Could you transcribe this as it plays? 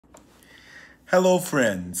Hello,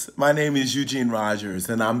 friends. My name is Eugene Rogers,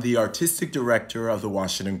 and I'm the artistic director of the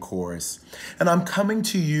Washington Chorus. And I'm coming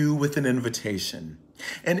to you with an invitation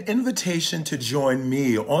to join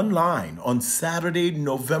me online on Saturday,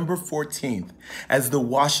 November 14th, as the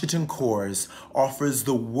Washington Chorus offers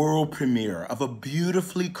the world premiere of a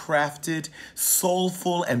beautifully crafted,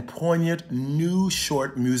 soulful, and poignant new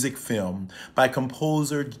short music film by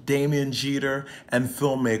composer Damien and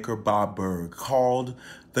filmmaker Bob Berg called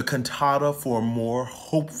The Cantata for a More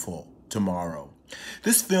Hopeful Tomorrow.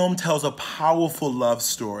 This film tells a powerful love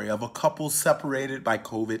story of a couple separated by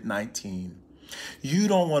COVID-19. You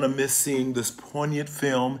don't want to miss seeing this poignant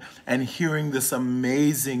film and hearing this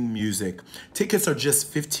amazing music. Tickets are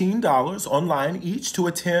just $15 online each to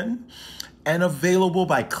attend and available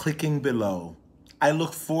by clicking below. I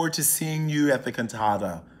look forward to seeing you at the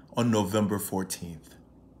Cantata on November 14th.